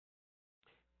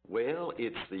Well,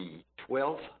 it's the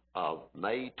 12th of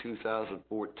May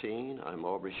 2014. I'm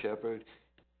Aubrey Shepherd.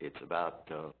 It's about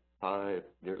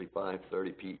nearly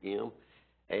 5:30 p.m.,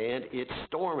 and it's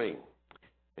storming.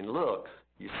 And look,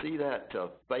 you see that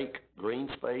fake green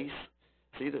space?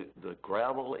 See the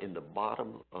gravel in the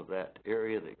bottom of that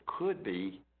area that could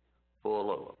be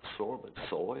full of absorbent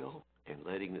soil and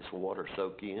letting this water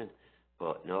soak in?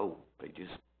 But no, they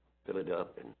just fill it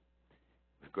up and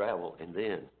with gravel, and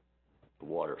then the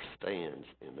water stands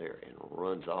in there and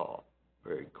runs off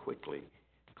very quickly,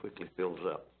 fills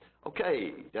up.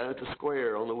 Okay, down at the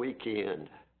square on the weekend,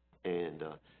 and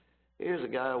here's a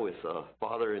guy with a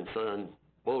father and son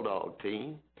bulldog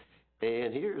team,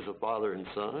 and here's a father and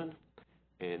son,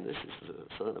 and this is the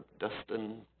son of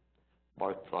Dustin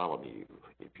Bartholomew.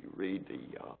 If you read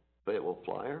the Fayetteville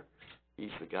Flyer,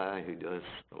 he's the guy who does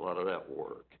a lot of that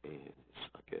work, and is,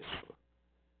 I guess,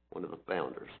 one of the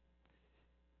founders.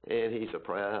 And he's a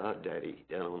proud daddy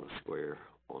down on the square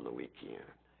on the weekend.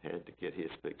 Had to get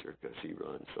his picture because he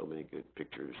runs so many good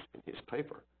pictures in his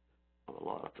paper on a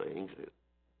lot of things that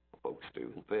folks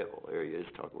do in Fayetteville. There he is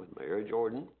talking with Mayor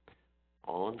Jordan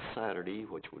on Saturday,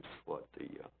 which was what, the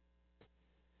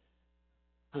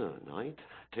 9th,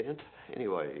 10th?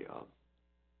 Anyway,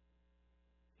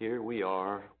 here we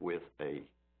are with a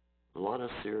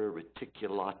Lonicera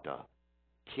reticulata,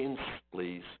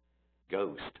 Kinsley's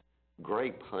ghost,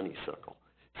 grape honeysuckle.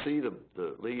 See, the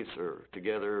leaves are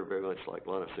together very much like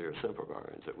Lonicera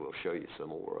sempervirens that we'll show you some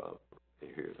more of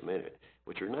here in a minute,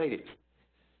 which are natives.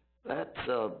 That's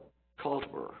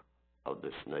cultivar of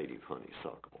this native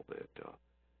honeysuckle that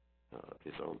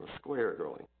is on the square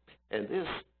growing. And this,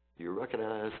 you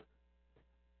recognize,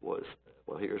 was,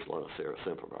 well, here's Lonicera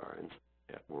sempervirens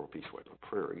at World Peace Wetland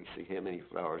Prairie. See how many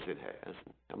flowers it has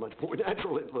and how much more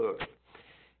natural it looks.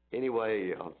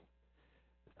 Anyway,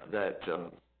 that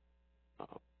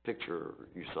picture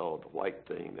you saw, the white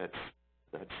thing,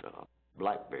 that's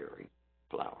blackberry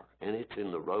flower, and it's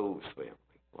in the rose family,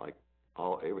 like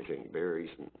everything,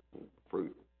 berries and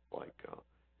fruit, like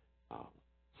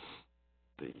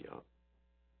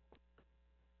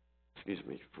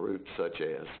fruit such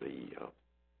as the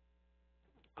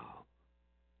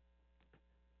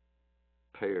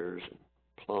pears and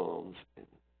plums and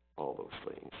all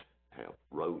those things have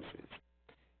roses.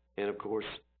 And of course,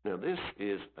 now this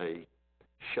is a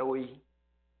showy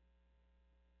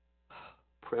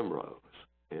primrose,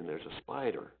 and there's a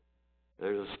spider.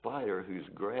 There's a spider who's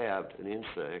grabbed an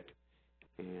insect,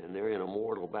 and they're in a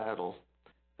mortal battle,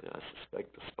 and I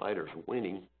suspect the spider's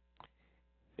winning.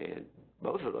 And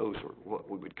both of those are what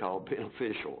we would call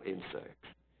beneficial insects,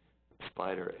 the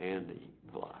spider and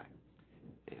the fly.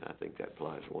 And I think that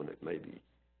fly is one that maybe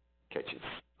catches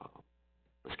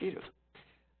mosquitoes.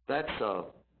 That's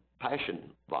passion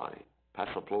vine,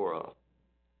 Passiflora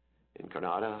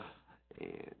incarnata,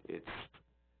 and it's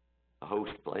a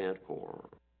host plant for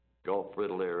Gulf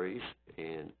fritillaries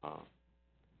and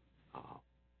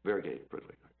variegated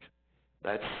fritillaries.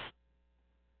 That's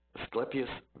Asclepias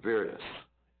viridis.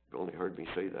 You've only heard me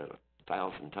say that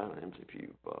 1,000 times if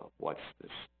you've watched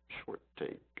this short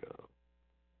take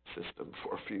system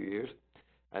for a few years.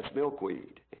 That's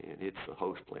milkweed, and it's a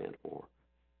host plant for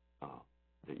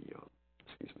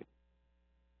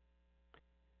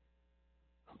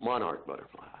monarch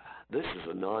butterfly. This is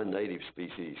a non-native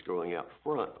species growing out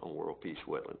front on World Peace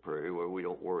Wetland Prairie, where we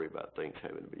don't worry about things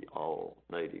having to be all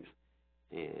natives,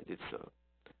 and it's a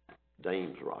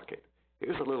dame's rocket.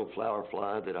 Here's a little flower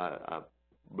fly that I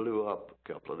blew up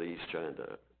a couple of these trying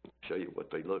to show you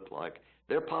what they look like.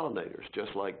 They're pollinators,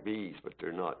 just like bees, but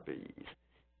they're not bees.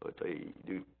 But they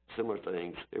do similar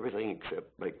things, everything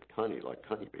except make honey like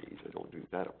honeybees. They don't do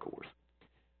that, of course,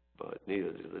 but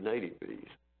neither do the native bees.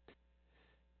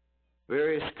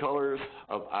 Various colors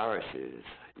of irises.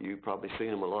 You've probably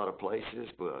seen them a lot of places,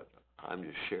 but I'm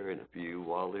just sharing a few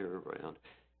while they're around.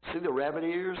 See the rabbit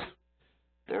ears?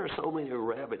 There are so many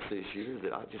rabbits this year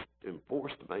that I just am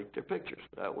forced to make their pictures.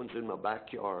 That one's in my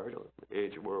backyard on the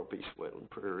edge of World Peace Wetland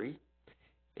Prairie,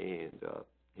 and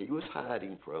he was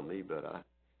hiding from me, but I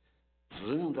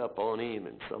zoomed up on him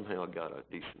and somehow got a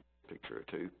decent picture or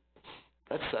two.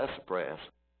 That's sassafras.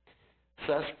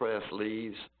 Sassafras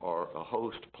leaves are a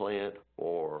host plant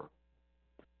for,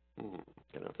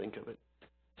 can I think of it?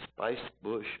 Spice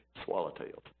bush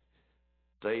swallowtails.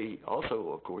 They also,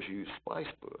 of course, use spice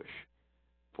bush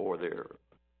for their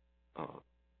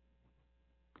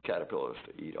caterpillars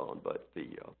to eat on, but the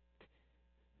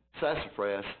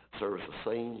sassafras serves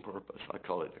the same purpose. I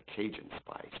call it a Cajun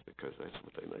spice because that's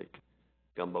what they make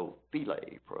gumbo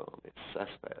filet from. It's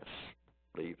sassafras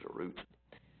leaves or roots.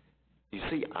 You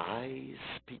see eyes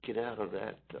peeking out of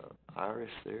that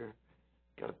iris there?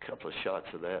 Got a couple of shots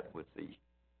of that with the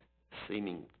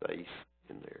seeming face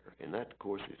in there. And that, of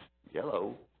course, is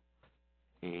yellow.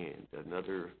 And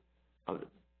another of the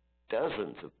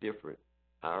dozens of different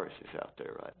irises out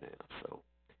there right now. So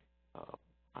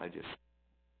I just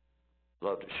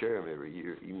love to share them every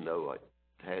year, even though it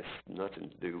has nothing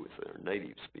to do with our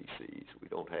native species. We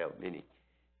don't have many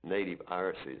native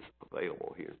irises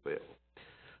available here in Belleville.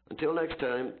 Until next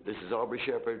time, this is Aubrey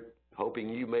Shepherd, hoping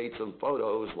you made some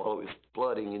photos while it was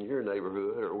flooding in your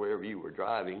neighborhood or wherever you were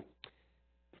driving.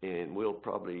 And we'll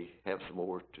probably have some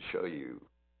more to show you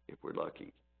if we're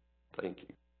lucky. Thank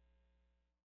you.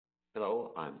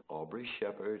 Hello, I'm Aubrey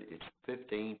Shepherd. It's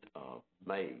 15th of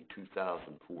May,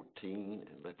 2014,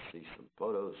 and let's see some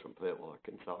photos from Fayetteville,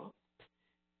 Arkansas.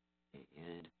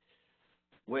 And,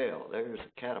 well, there's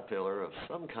a caterpillar of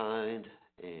some kind,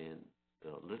 and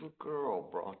the little girl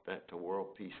brought that to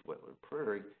World Peace Wetland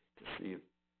Prairie to see if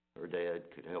her dad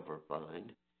could help her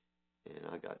find, and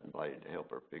I got invited to help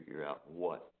her figure out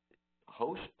what a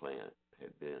host plant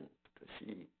had been, because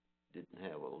she didn't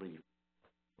have a leaf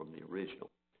from the original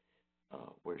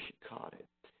where she caught it.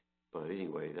 But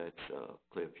anyway, that's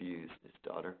Cliff Hughes and his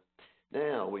daughter.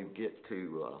 Now we get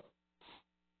to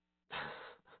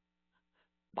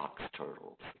box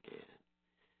turtles again.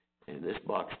 And this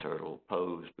box turtle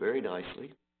posed very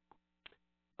nicely.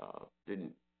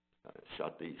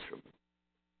 Shot these from a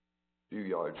few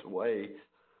yards away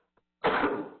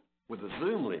with a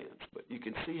zoom lens, but you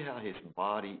can see how his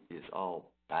body is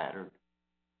all battered.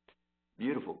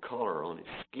 Beautiful color on his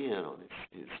skin, on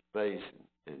his face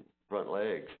and front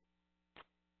legs,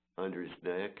 under his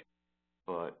neck,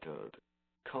 but the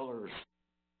colors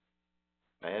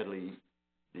badly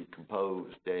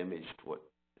decomposed, damaged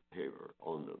whatever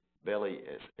on the belly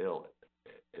as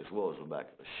well as the back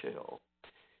of the shell.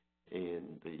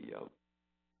 And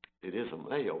it is a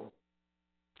male.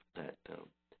 That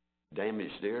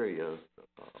damaged area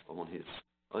on his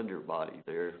underbody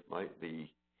there might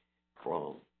be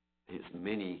from his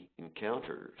many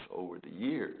encounters over the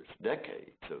years, decades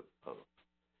of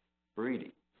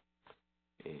breeding.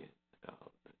 And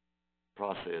the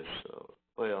process,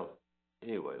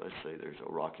 anyway, let's say there's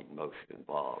a rocking motion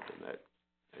involved, and that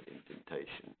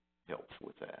indentation helps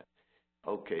with that.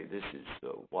 Okay, this is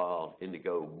the wild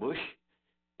indigo bush,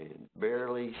 and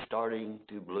barely starting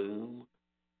to bloom.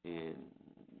 And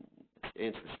it's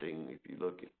interesting if you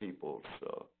look at people's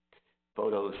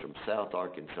photos from South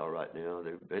Arkansas right now.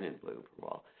 They've been in bloom for a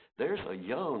while. There's a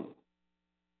young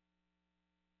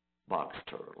box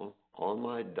turtle on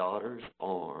my daughter's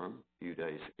arm a few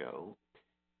days ago,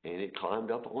 and it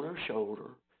climbed up on her shoulder.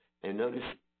 And notice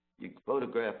you can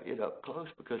photograph it up close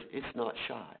because it's not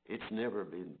shy. It's never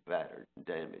been battered and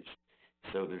damaged.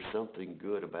 So there's something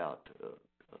good about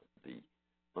the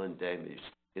undamaged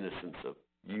innocence of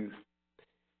youth.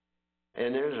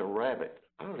 And there's a rabbit.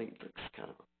 I don't know, he looks kind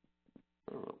of,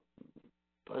 I don't know,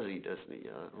 fuzzy, doesn't he?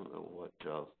 I don't know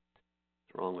what's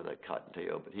wrong with that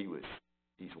cottontail, but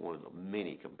he's one of the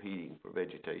many competing for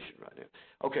vegetation right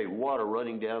now. Okay, water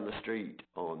running down the street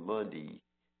on Monday,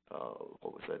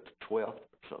 what was that, the 12th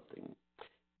or something,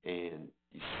 and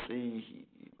you see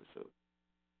it was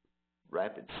a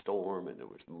rapid storm and there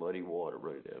was muddy water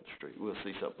running down the street. We'll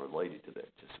see something related to that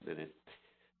in just a minute.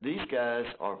 These guys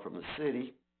are from the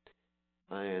city,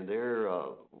 and their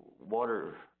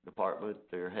water department,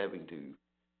 they're having to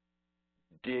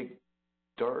dig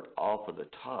dirt off of the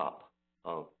top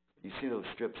of, you see those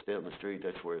strips down the street?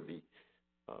 That's where the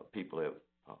people have,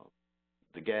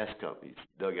 the gas companies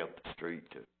dug up the street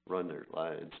to run their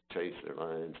lines, chase their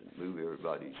lines, and move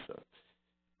everybody's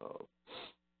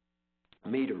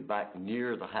meter back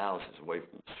near the houses away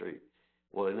from the street.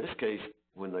 Well, in this case,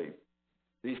 when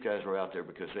these guys were out there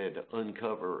because they had to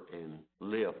uncover and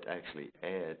lift, actually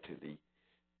add to the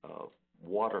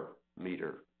water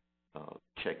meter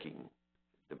checking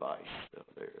device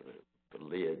there, the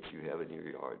lids you have in your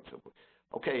yard and so forth.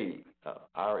 Okay,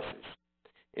 irises.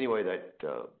 Anyway, that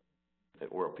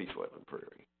World Peace Wetland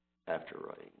Prairie, after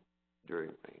rain, during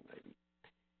rain maybe.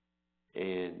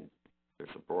 And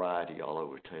there's a variety all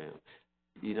over town.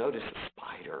 You notice a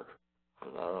spider. I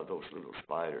love those little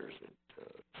spiders.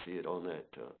 See it on that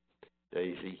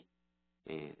daisy,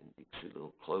 and you can see a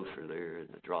little closer there in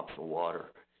the drops of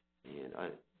water. And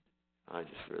I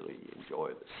just really enjoy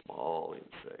the small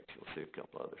insects. You'll see a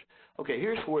couple others. Okay,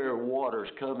 here's where water's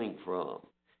coming from.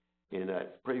 In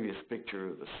that previous picture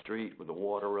of the street with the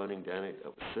water running down it,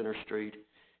 of Center Street,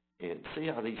 and see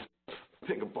how these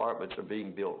big apartments are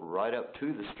being built right up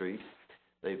to the street.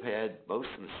 They've had most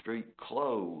of the street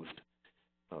closed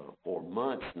for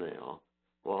months now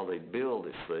while they build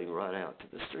this thing right out to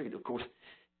the street. Of course,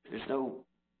 there's no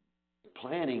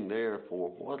planning there for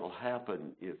what will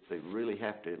happen if they really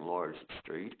have to enlarge the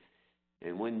street.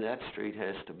 And when that street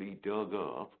has to be dug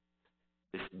up,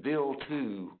 this bill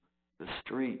to the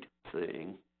street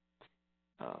thing,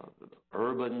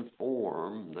 urban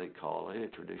form, they call it, a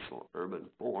traditional urban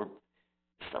form,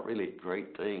 it's not really a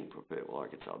great thing for Fayetteville,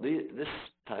 Arkansas. This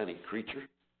tiny creature,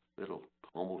 little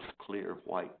almost clear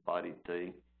white-bodied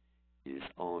thing, is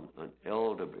on an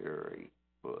elderberry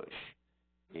bush.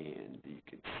 And you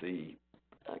can see,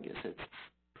 I guess it's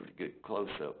pretty good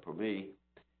close-up for me,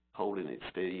 holding it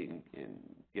steady and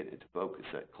getting it to focus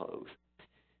that close.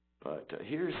 But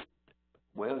here's,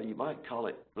 well, you might call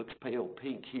it, looks pale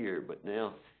pink here, but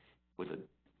now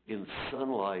in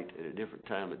sunlight at a different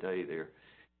time of day there,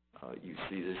 you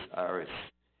see this iris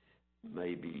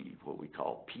maybe what we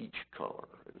call peach color.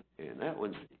 And that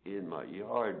one's in my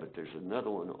yard, but there's another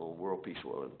one on World Peace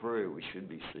Well Prairie we should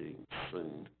be seeing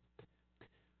soon.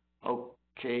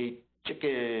 Okay,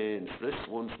 chickens. This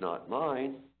one's not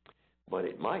mine, but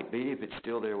it might be if it's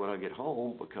still there when I get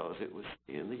home because it was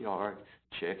in the yard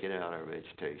checking out our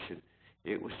vegetation.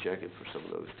 It was checking for some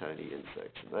of those tiny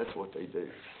insects, and that's what they do.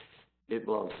 It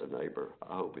belongs to the neighbor.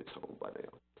 I hope it's home by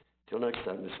now. Till next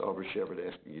time, this is Aubrey Shepherd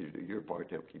asking you to do your part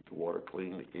to help keep the water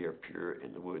clean, the air pure,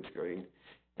 and the woods green,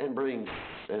 and bring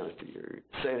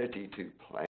sanity to plants.